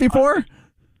 Have we met before?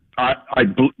 I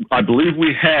believe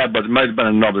we have, but it might have been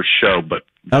another show, but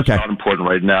that's not important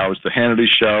right now. It's the Hannity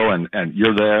show, and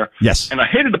you're there. Yes. And I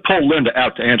hated to pull Linda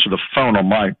out to answer the phone on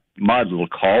my little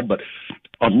call, but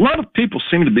a lot of people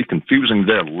seem to be confusing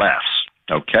their laughs,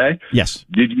 okay? Yes.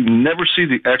 Did you never see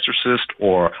The Exorcist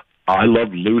or I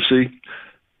Love Lucy?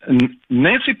 And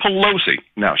Nancy Pelosi,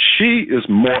 now she is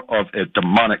more of a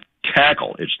demonic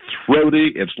cackle. It's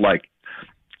throaty. It's like,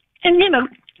 and you know,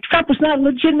 Trump was not a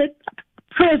legitimate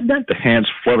president. The hands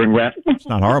fluttering around. It's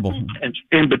not horrible. And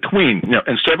in between, you know,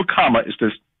 instead of a comma, it's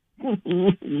this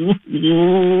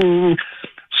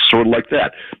sort of like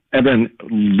that. And then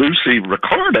Lucy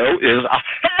Ricardo is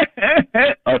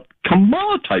a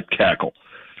Kamala type cackle.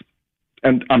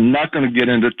 And I'm not going to get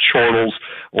into chortles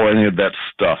or any of that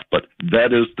stuff, but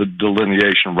that is the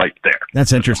delineation right there.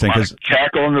 That's interesting. Because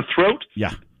cackle in the throat.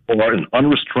 Yeah. Or an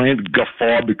unrestrained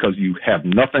guffaw because you have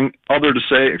nothing other to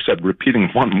say except repeating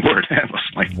one word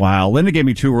endlessly. Wow. Linda gave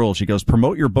me two rules. She goes,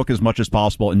 promote your book as much as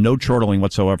possible and no chortling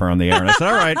whatsoever on the air. And I said,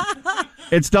 all right,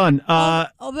 it's done.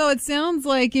 Although it sounds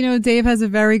like, you know, Dave has a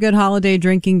very good holiday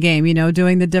drinking game, you know,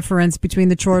 doing the difference between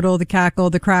the chortle, the cackle,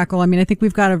 the crackle. I mean, I think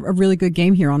we've got a really good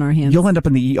game here on our hands. You'll end up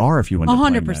in the ER if you end up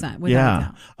 100%.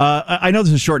 Yeah. I know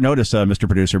this is short notice, Mr.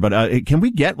 Producer, but can we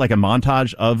get like a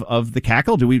montage of the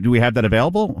cackle? Do we have that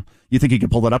available? You think you can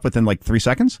pull that up within like 3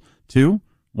 seconds? 2,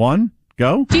 1,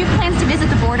 go. Do you have plans to visit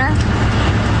the border?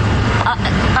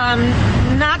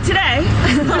 Not today.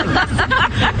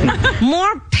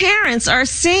 More parents are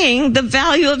seeing the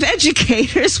value of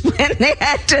educators when they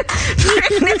had to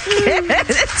bring their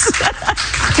kids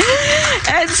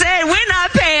and saying, we're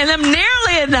not paying them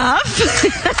nearly enough.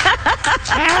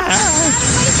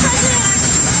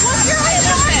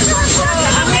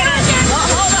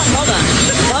 Hold on.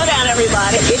 Slow down,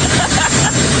 everybody.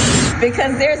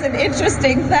 Because there's an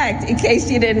interesting fact, in case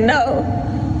you didn't know.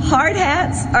 Hard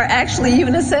hats are actually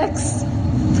unisex.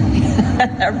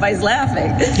 Everybody's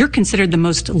laughing. You're considered the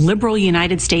most liberal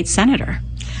United States senator.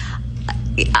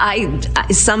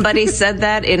 Somebody said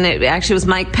that, and it actually was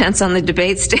Mike Pence on the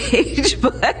debate stage.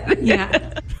 But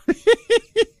yeah.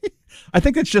 I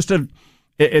think it's just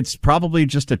It's probably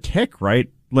just a tick, right,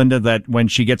 Linda, that when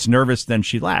she gets nervous, then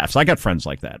she laughs. I got friends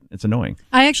like that. It's annoying.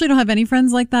 I actually don't have any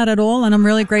friends like that at all, and I'm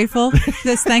really grateful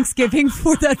this Thanksgiving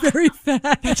for that very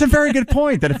fact. That's a very good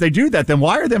point, that if they do that, then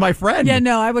why are they my friend? Yeah,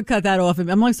 no, I would cut that off.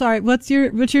 I'm like, sorry, what's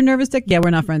your nervous tick? Yeah, we're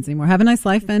not friends anymore. Have a nice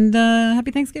life, and happy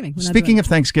Thanksgiving. Speaking of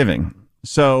Thanksgiving,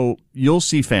 so you'll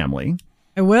see family.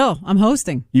 I will. I'm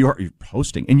hosting. You're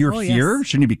hosting, and you're here? Yes.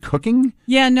 Shouldn't you be cooking?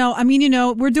 Yeah, no. I mean,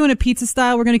 we're doing a pizza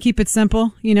style. We're going to keep it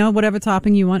simple. Whatever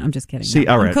topping you want. I'm just kidding. See,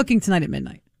 all right. I'm cooking tonight at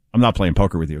midnight. I'm not playing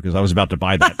poker with you because I was about to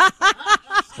buy that.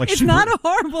 It's not a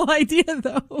horrible idea,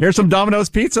 though. Here's some Domino's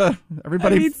pizza.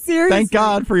 Everybody, thank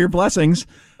God for your blessings.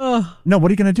 No, what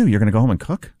are you going to do? You're going to go home and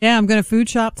cook? Yeah, I'm going to food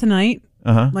shop tonight,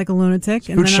 like a lunatic.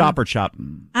 Food shop or chop?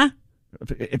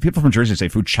 If people from Jersey say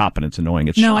food shop and it's annoying,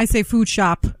 it's shop. I say food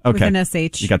shop with an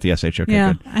SH. You got the SH, okay,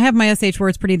 yeah, good. I have my SH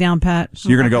words pretty down pat. So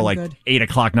you're going to go like 8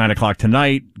 o'clock, 9 o'clock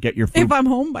tonight, get your food. If I'm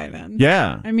home by then.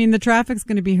 Yeah. I mean, the traffic's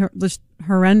going to be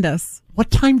horrendous. What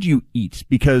time do you eat?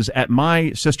 Because at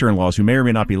my sister-in-law's, who may or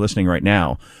may not be listening right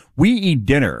now, we eat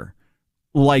dinner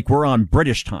like we're on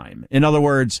British time. In other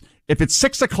words, if it's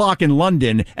 6 o'clock in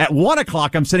London, at 1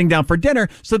 o'clock, I'm sitting down for dinner.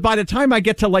 So by the time I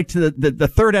get to the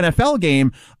third NFL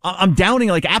game, I'm downing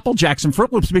like Apple Jacks and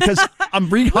Fruit Loops because I'm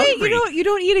hungry. Wait, you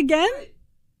don't eat again?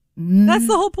 That's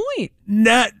the whole point.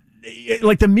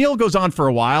 Like the meal goes on for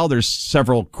a while. There's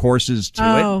several courses to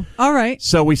it. Oh, all right.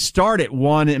 So we start at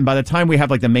 1, and by the time we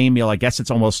have like the main meal, I guess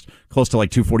it's almost close to like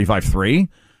 2:45, 3.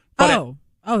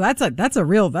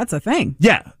 That's a thing.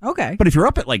 Yeah. Okay. But if you're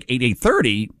up at like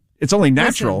 8:30, it's only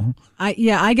natural. Listen,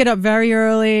 I get up very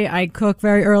early. I cook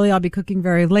very early. I'll be cooking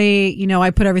very late.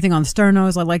 I put everything on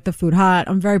sternos. I like the food hot.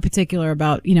 I'm very particular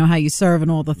about, how you serve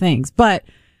and all the things. But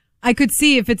I could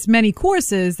see if it's many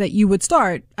courses that you would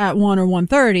start at 1 or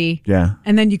 1:30. Yeah.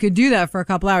 And then you could do that for a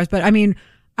couple hours. But I mean,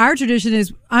 our tradition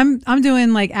is I'm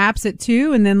doing like apps at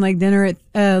 2 and then like dinner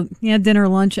at dinner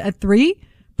lunch at 3.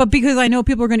 But because I know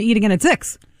people are going to eat again at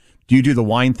 6. Do you do the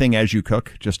wine thing as you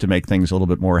cook just to make things a little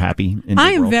bit more happy?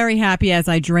 I am very happy as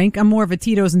I drink. I'm more of a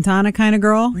Tito's and tonic kind of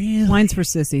girl. Really? Wine's for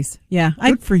sissies. Yeah.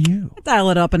 Good for you. I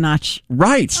dial it up a notch.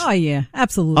 Right. Oh, yeah.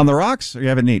 Absolutely. On the rocks, or you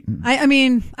haven't eaten? I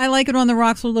mean, I like it on the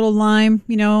rocks with a little lime.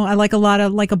 I like a lot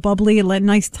of like a bubbly, a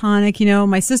nice tonic.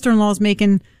 My sister-in-law's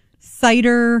making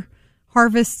cider.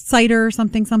 Harvest cider,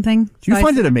 something. Do you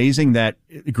find it amazing that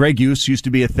Grey Goose used to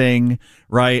be a thing,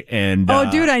 right? And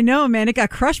dude, I know, man. It got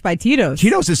crushed by Tito's.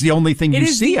 Tito's is the only thing you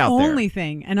see out there. It is the only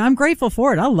thing, and I'm grateful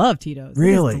for it. I love Tito's.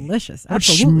 Really? It is delicious. What's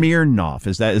Absolutely. Smirnoff?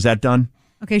 Is that done?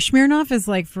 Okay, Smirnoff is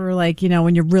like for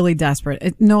when you're really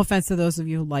desperate. No offense to those of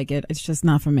you who like it. It's just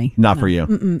not for me. Not for you.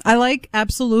 Mm-mm. I like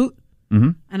Absolute,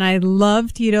 and I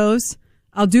love Tito's.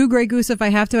 I'll do Grey Goose if I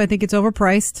have to. I think it's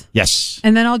overpriced. Yes.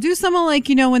 And then I'll do someone like,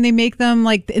 when they make them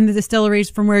like in the distilleries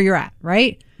from where you're at,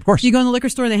 right? Of course. You go in the liquor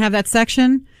store and they have that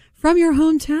section from your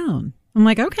hometown. I'm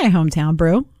like, okay, hometown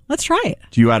brew. Let's try it.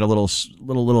 Do you add a little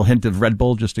hint of Red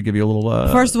Bull just to give you a little...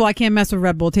 First of all, I can't mess with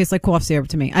Red Bull. It tastes like cough syrup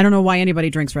to me. I don't know why anybody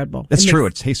drinks Red Bull. That's true.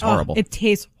 It tastes horrible. It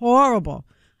tastes horrible.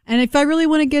 And if I really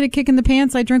want to get a kick in the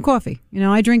pants, I drink coffee.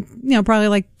 I drink, probably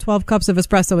like 12 cups of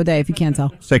espresso a day if you can't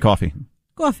tell. Say coffee.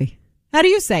 Coffee. How do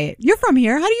you say it? You're from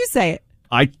here. How do you say it?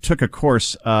 I took a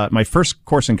course. My first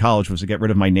course in college was to get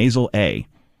rid of my nasal A.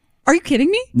 Are you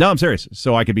kidding me? No, I'm serious.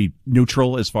 So I could be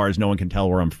neutral as far as no one can tell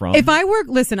where I'm from.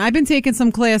 Listen, I've been taking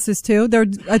some classes too.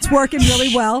 It's working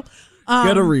really well.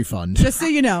 Get a refund. Just so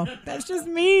you know. That's just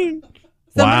mean.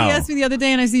 Somebody asked me the other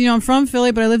day, and I said, I'm from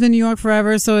Philly, but I lived in New York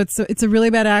forever, so it's a really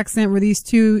bad accent where these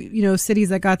two, cities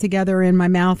that got together in my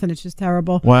mouth, and it's just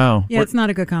terrible. Wow. Yeah, it's not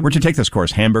a good compliment. Where'd you take this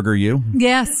course? Hamburger U?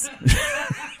 Yes.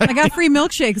 I got free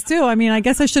milkshakes, too. I mean, I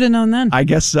guess I should have known then. I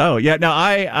guess so. Yeah, no,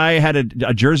 I had a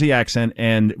Jersey accent,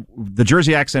 and the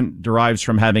Jersey accent derives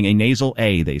from having a nasal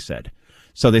A, they said.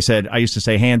 So they said, I used to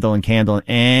say handle and candle,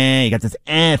 and you got this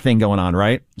thing going on,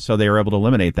 right? So they were able to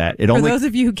eliminate that. For those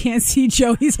of you who can't see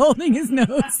Joe, he's holding his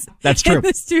nose. That's true. In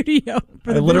the studio.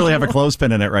 I literally have a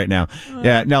clothespin in it right now.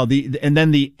 Yeah, no, and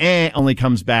then the only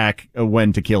comes back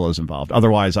when tequila is involved.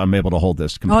 Otherwise, I'm able to hold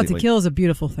this completely. Oh, tequila is a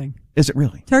beautiful thing. Is it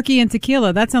really? Turkey and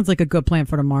tequila. That sounds like a good plan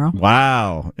for tomorrow.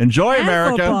 Wow. Enjoy and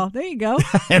America. Football. There you go.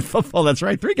 And football. That's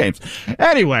right. 3 games.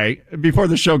 Anyway, before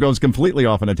the show goes completely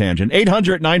off on a tangent,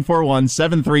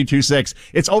 800-941-7326.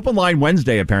 It's Open Line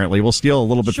Wednesday, apparently. We'll steal a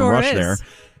little bit from Rush there.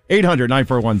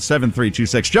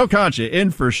 800-941-7326. Joe Concha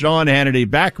in for Sean Hannity.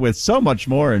 Back with so much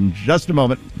more in just a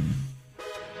moment.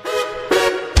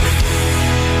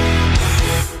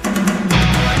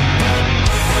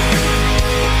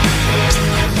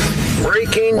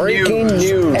 Breaking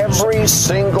news every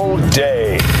single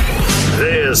day.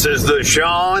 This is the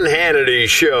Sean Hannity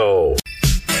Show.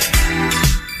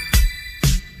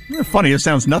 Funny, it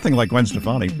sounds nothing like Gwen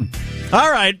Stefani.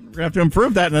 All right, we're going to have to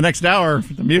improve that in the next hour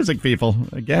for the music people.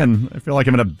 Again, I feel like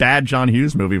I'm in a bad John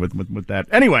Hughes movie with that.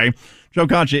 Anyway, Joe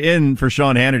Concha in for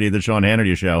Sean Hannity, The Sean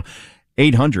Hannity Show.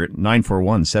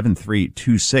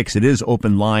 800-941-7326. It is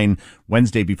open line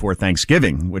Wednesday before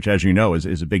Thanksgiving, which, as you know,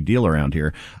 is a big deal around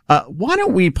here. Why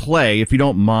don't we play, if you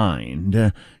don't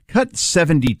mind, Cut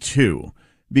 72,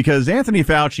 because Anthony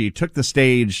Fauci took the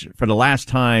stage for the last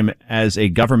time as a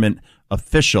government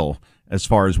official, as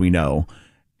far as we know.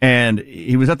 And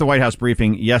he was at the White House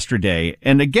briefing yesterday.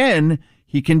 And again,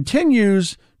 he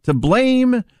continues to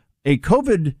blame a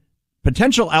COVID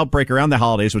potential outbreak around the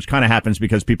holidays, which kind of happens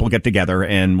because people get together,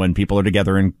 and when people are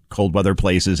together in cold weather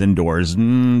places indoors,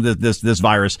 this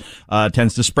virus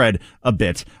tends to spread a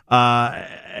bit.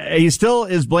 He still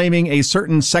is blaming a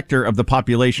certain sector of the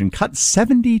population. Cut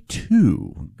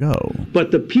 72. Go.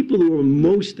 But the people who are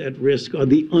most at risk are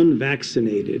the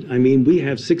unvaccinated. I mean, we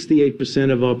have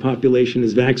 68% of our population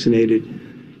is vaccinated.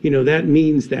 You know, that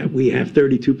means that we have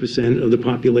 32% of the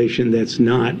population that's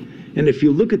not. And if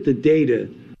you look at the data,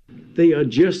 they are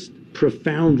just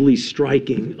profoundly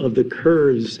striking of the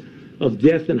curves of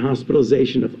death and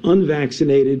hospitalization of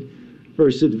unvaccinated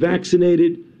versus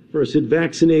vaccinated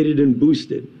and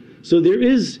boosted. So there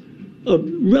is a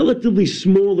relatively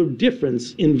smaller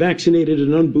difference in vaccinated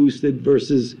and unboosted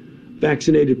versus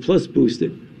vaccinated plus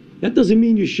boosted. That doesn't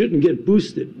mean you shouldn't get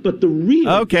boosted, but the real...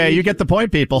 Okay, you get the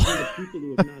point, people.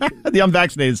 The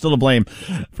unvaccinated is still to blame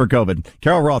for COVID.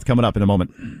 Carol Roth coming up in a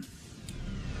moment.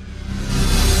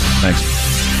 Thanks.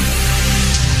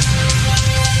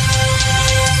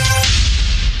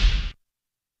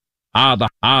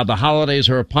 The holidays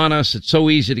are upon us. It's so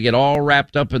easy to get all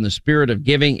wrapped up in the spirit of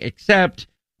giving, except,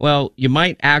 well, you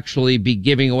might actually be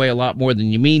giving away a lot more than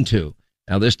you mean to.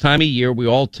 Now, this time of year, we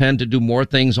all tend to do more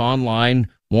things online,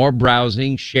 more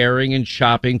browsing, sharing, and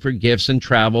shopping for gifts and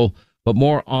travel. But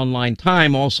more online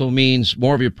time also means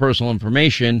more of your personal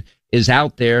information is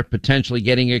out there, potentially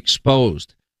getting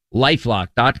exposed.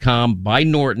 LifeLock.com by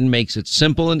Norton makes it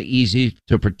simple and easy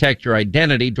to protect your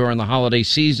identity during the holiday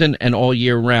season and all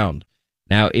year round.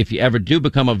 Now, if you ever do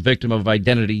become a victim of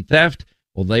identity theft,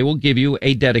 well, they will give you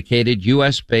a dedicated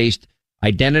U.S.-based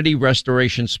identity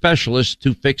restoration specialist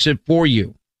to fix it for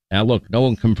you. Now, look, no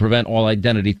one can prevent all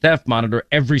identity theft, monitor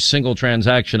every single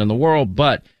transaction in the world,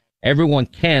 but everyone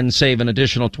can save an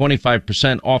additional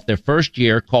 25% off their first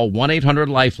year. Call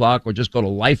 1-800-LifeLock or just go to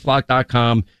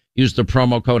LifeLock.com. Use the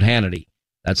promo code Hannity.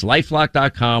 That's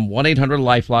LifeLock.com,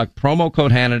 1-800-LifeLock, promo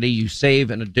code Hannity. You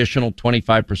save an additional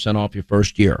 25% off your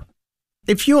first year.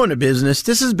 If you own a business,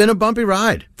 this has been a bumpy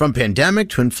ride. From pandemic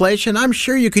to inflation, I'm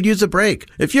sure you could use a break.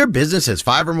 If your business has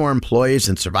 5 or more employees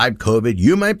and survived COVID,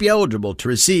 you might be eligible to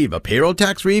receive a payroll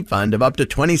tax refund of up to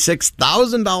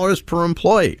 $26,000 per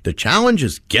employee. The challenge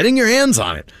is getting your hands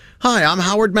on it. Hi, I'm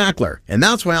Howard Mackler, and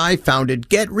that's why I founded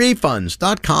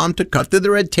GetRefunds.com to cut through the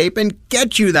red tape and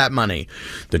get you that money.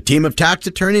 The team of tax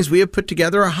attorneys we have put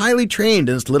together are highly trained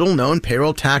in this little-known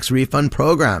payroll tax refund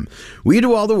program. We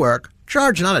do all the work,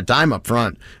 charge not a dime up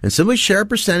front, and simply share a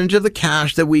percentage of the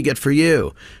cash that we get for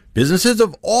you. Businesses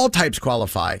of all types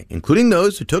qualify, including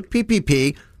those who took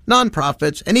PPP,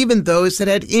 nonprofits, and even those that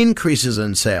had increases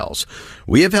in sales.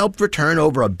 We have helped return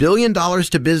over $1 billion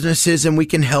to businesses, and we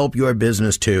can help your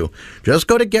business too. Just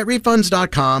go to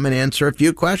GetRefunds.com and answer a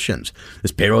few questions.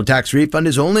 This payroll tax refund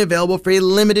is only available for a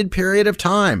limited period of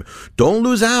time. Don't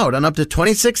lose out on up to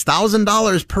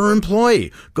 $26,000 per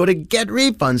employee. Go to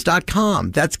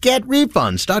GetRefunds.com. That's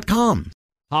GetRefunds.com.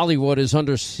 Hollywood is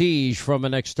under siege from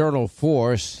an external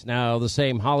force. Now, the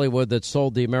same Hollywood that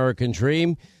sold the American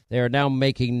dream, they are now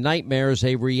making nightmares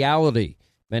a reality.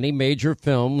 Many major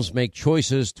films make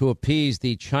choices to appease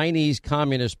the Chinese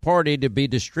Communist Party to be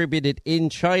distributed in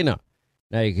China.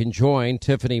 Now you can join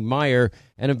Tiffany Meyer,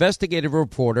 an investigative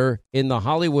reporter in the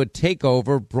Hollywood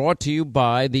Takeover, brought to you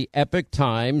by the Epoch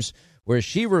Times, where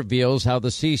she reveals how the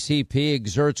CCP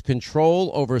exerts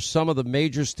control over some of the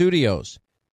major studios.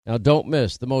 Now don't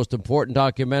miss the most important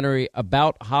documentary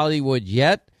about Hollywood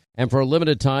yet. And for a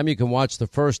limited time, you can watch the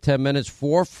first 10 minutes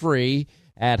for free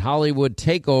at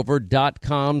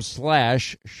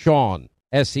HollywoodTakeover.com/Sean,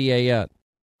 SEAN.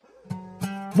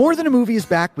 More Than a Movie is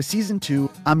back with Season 2.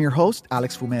 I'm your host,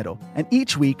 Alex Fumero. And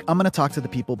each week, I'm going to talk to the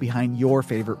people behind your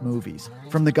favorite movies.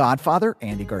 From The Godfather,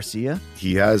 Andy Garcia.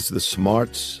 He has the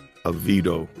smarts of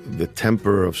Vito, the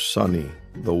temper of Sonny,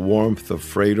 the warmth of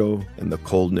Fredo, and the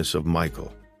coldness of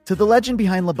Michael. To the legend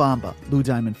behind La Bamba, Lou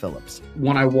Diamond Phillips.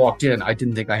 When I walked in, I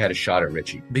didn't think I had a shot at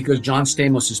Richie because John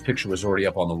Stamos' picture was already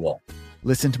up on the wall.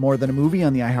 Listen to More Than a Movie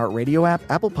on the iHeartRadio app,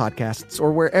 Apple Podcasts,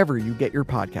 or wherever you get your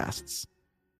podcasts.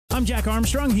 I'm Jack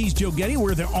Armstrong. He's Joe Getty.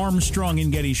 We're the Armstrong and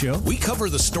Getty Show. We cover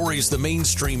the stories the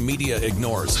mainstream media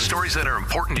ignores. Stories that are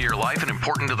important to your life and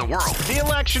important to the world. The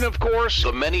election, of course.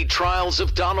 The many trials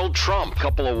of Donald Trump.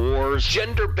 Couple of wars.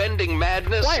 Gender-bending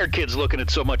madness. Why are kids looking at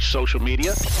so much social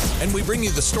media? And we bring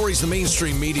you the stories the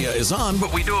mainstream media is on,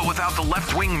 but we do it without the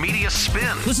left-wing media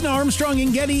spin. Listen to Armstrong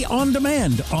and Getty on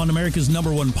demand on America's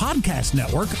 #1 podcast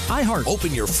network, iHeart.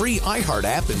 Open your free iHeart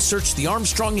app and search the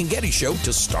Armstrong and Getty Show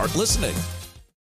to start listening.